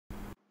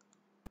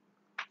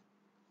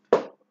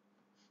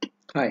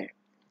Hi,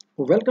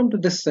 welcome to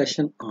this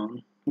session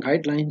on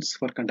guidelines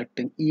for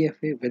conducting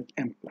EFA with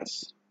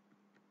Mplus.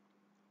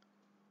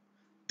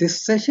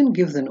 This session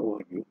gives an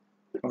overview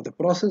of the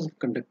process of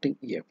conducting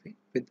EFA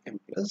with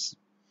Mplus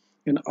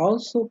and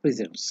also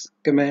presents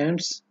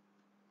commands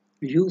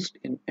used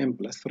in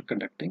Mplus for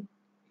conducting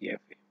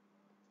EFA.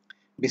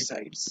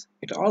 Besides,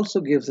 it also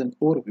gives an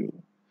overview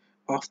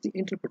of the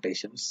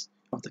interpretations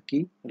of the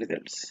key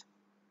results.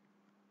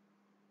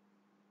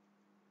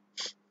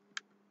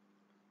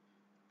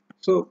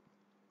 So,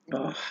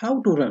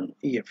 how to run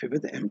EFA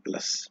with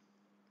Mplus?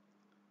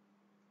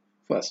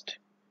 First,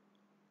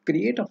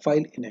 create a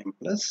file in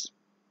Mplus,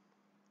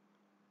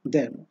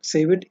 then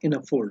save it in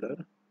a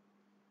folder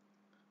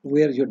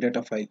where your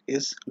data file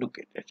is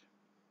located.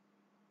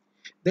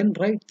 Then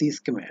write these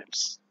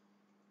commands: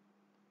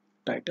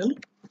 title,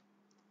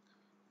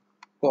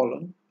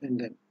 colon, and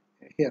then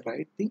here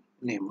write the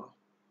name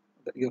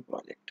of your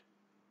project.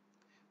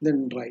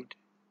 Then write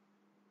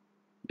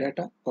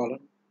data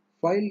colon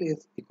file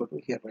is equal to,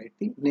 here write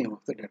the name of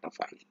the data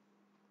file.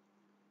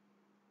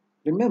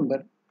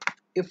 Remember,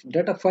 if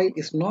data file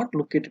is not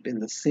located in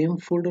the same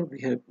folder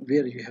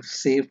where you have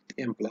saved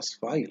the Mplus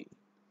file,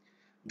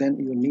 then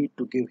you need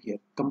to give here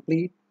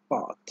complete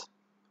path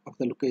of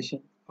the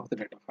location of the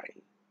data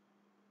file.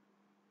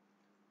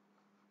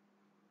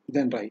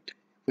 Then write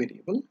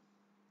variable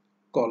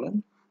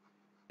colon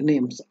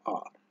names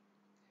are.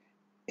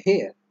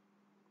 Here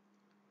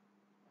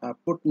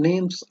put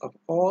names of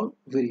all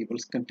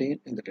variables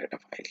contained in the data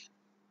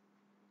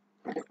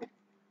file.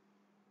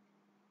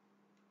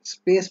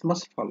 Space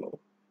must follow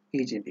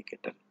each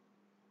indicator.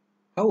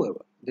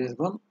 However, there is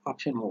one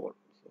option more.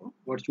 So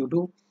what you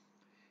do,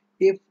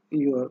 if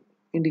your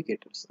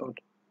indicators or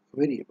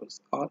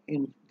variables are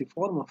in the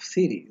form of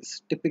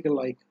series, typical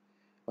like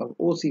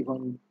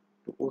OC1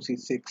 to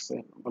OC6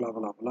 and blah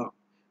blah blah,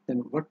 then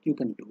what you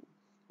can do,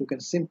 you can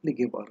simply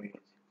give a range.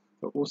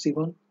 So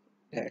OC1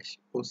 dash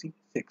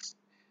OC6.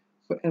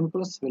 So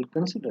Mplus will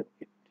consider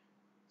it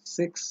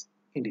 6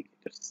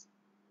 indicators: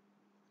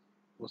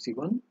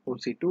 OC1,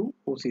 OC2,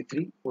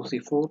 OC3,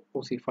 OC4,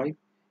 OC5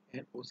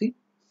 and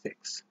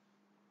OC6.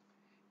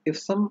 If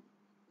some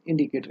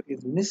indicator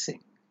is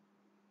missing,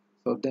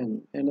 so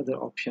then another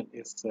option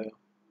is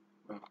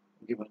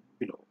given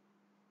below.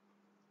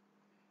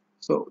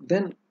 So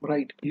then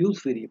write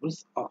use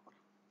variables are.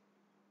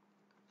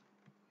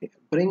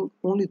 Bring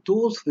only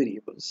those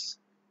variables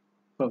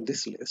from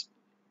this list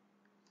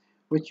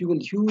which you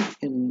will use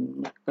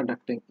in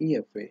conducting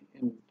EFA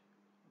and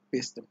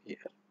paste them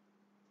here.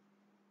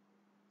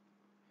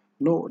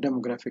 No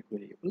demographic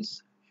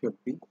variables should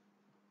be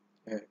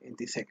in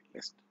the second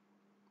list.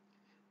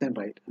 Then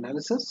write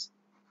analysis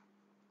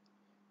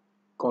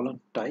colon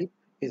type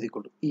is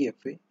equal to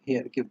EFA.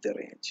 Here give the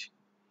range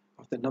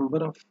of the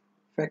number of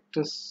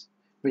factors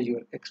which you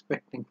are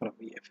expecting from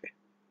EFA.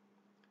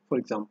 For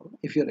example,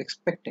 if you are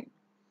expecting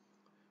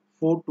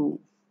 4 to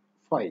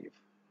 5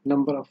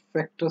 number of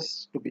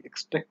factors to be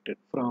extracted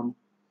from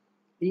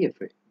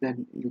EFA,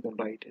 then you can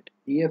write it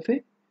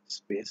EFA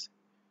space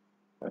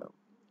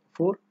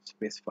 4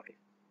 space 5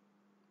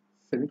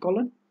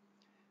 semicolon,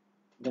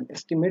 then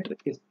estimator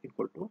is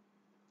equal to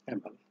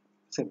ML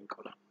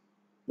semicolon,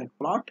 then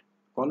plot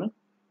colon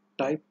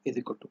type is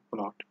equal to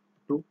plot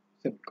to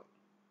semicolon.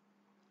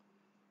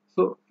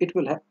 So it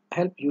will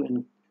help you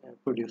in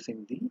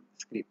producing the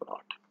script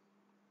plot.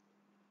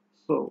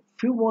 So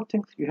few more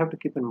things you have to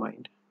keep in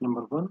mind.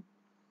 Number one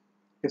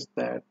is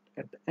that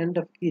at the end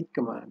of each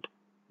command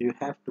you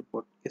have to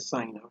put a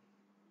sign of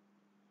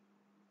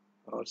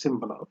or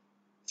symbol of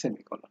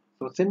semicolon.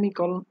 So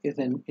semicolon is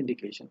an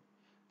indication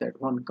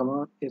that one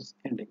command is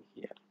ending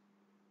here.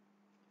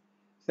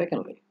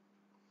 Secondly,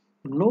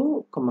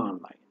 no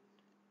command line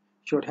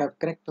should have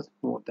characters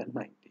more than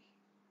 90.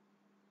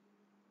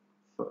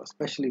 So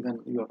especially when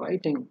you are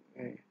writing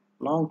a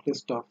long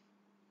list of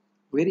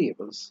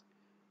variables,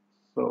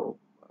 so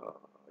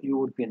you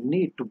would be in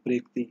need to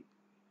break the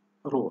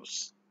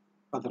rows,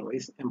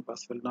 otherwise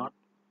Mplus will not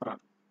run.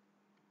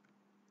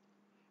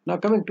 Now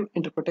coming to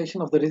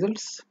interpretation of the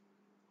results,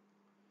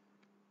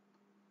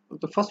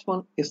 the first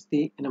one is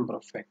the number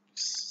of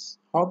factors.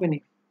 How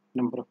many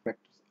number of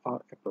factors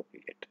are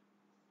appropriate?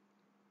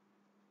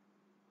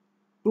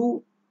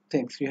 Two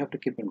things you have to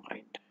keep in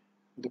mind.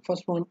 The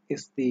first one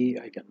is the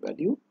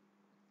eigenvalue.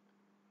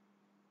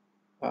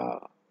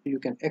 You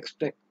can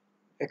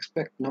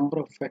expect number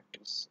of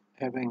factors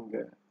having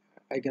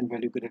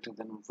eigenvalue greater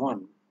than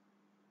 1.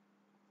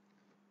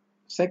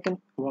 Second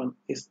one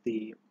is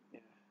the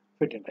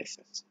fit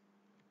indices.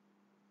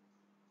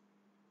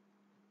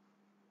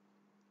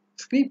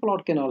 Script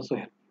plot can also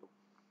help you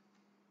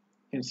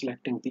in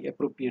selecting the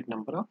appropriate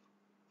number of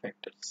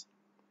factors.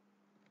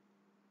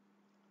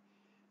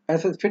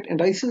 As far as fit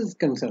indices is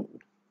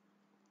concerned,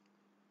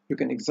 you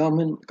can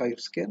examine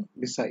chi-square.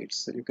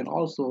 Besides, you can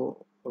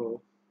also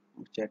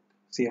check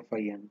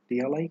CFI and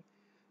TLI.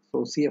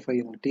 So CFI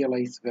and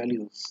TLI's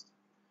values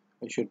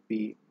should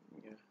be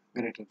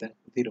greater than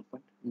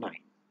 0.9.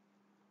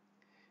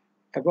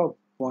 Above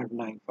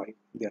 0.95,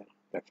 they are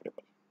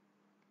preferable.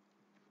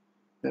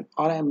 Then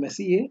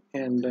RMSEA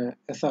and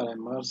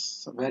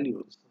SRMR's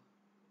values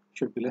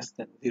should be less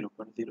than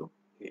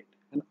 0.08,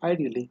 and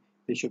ideally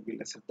they should be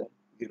lesser than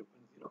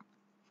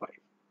 0.05.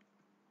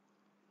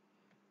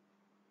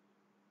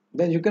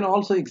 Then you can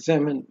also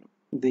examine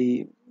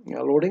the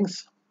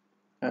loadings,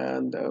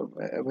 and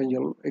when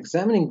you're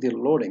examining the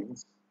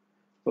loadings,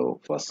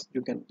 so first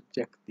you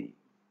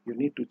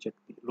need to check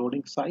the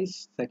loading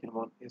size. Second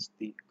one is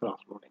the cross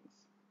loadings.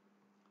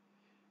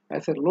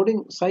 As a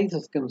loading size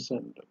is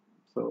concerned,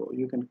 so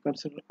you can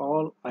consider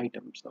all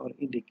items or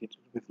indicators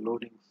with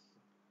loadings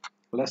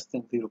less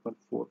than 0.45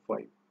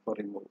 for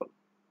removal.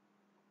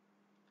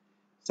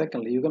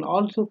 Secondly, you can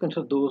also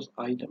consider those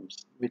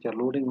items which are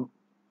loading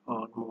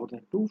on more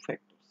than two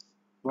factors,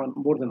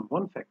 more than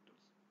one factors,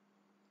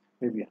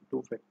 maybe on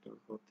two factors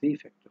or three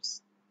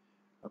factors,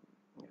 um,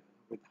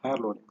 with higher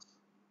loadings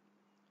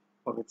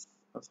or with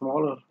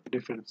smaller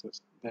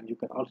differences. Then you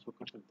can also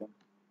consider them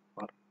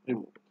for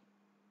removal.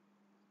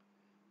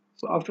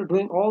 So after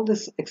doing all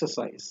this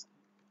exercise,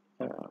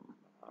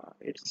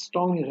 it's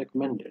strongly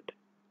recommended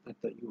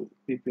that you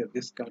prepare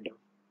this kind of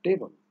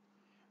table.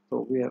 So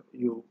where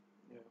you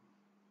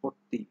put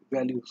the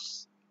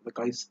values, the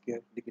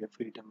chi-square, degree of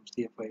freedom,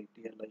 CFI,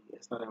 TLI,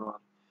 SRMR,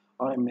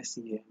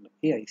 RMSEA, and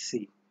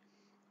AIC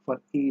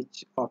for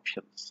each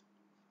options.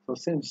 So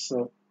since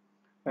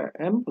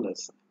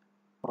Mplus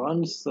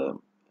runs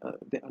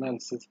the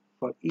analysis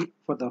for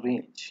the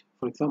range.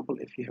 For example,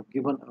 if you have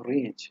given a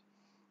range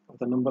of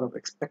the number of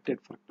expected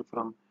factor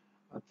from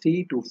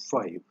 3 to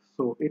 5,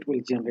 so it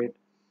will generate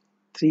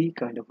three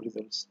kind of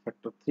results: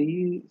 factor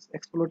 3 is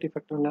exploratory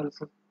factor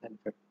analysis, then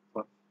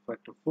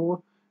factor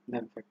 4,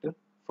 then factor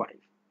 5.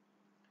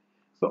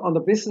 So on the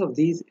basis of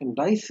these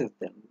indices,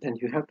 then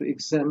you have to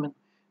examine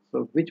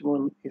so which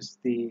one is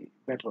the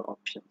better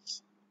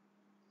options.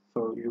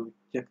 So you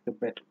check the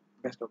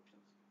best options.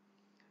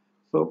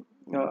 So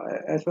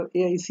as far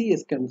AIC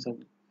is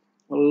concerned,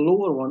 the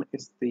lower one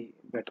is the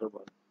better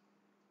one.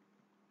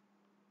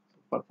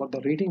 But for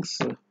the readings,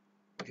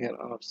 here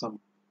are some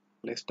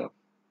list of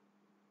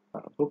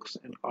books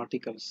and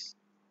articles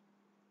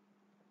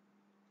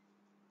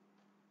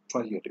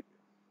for your review.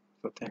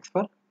 So thanks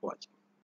for watching.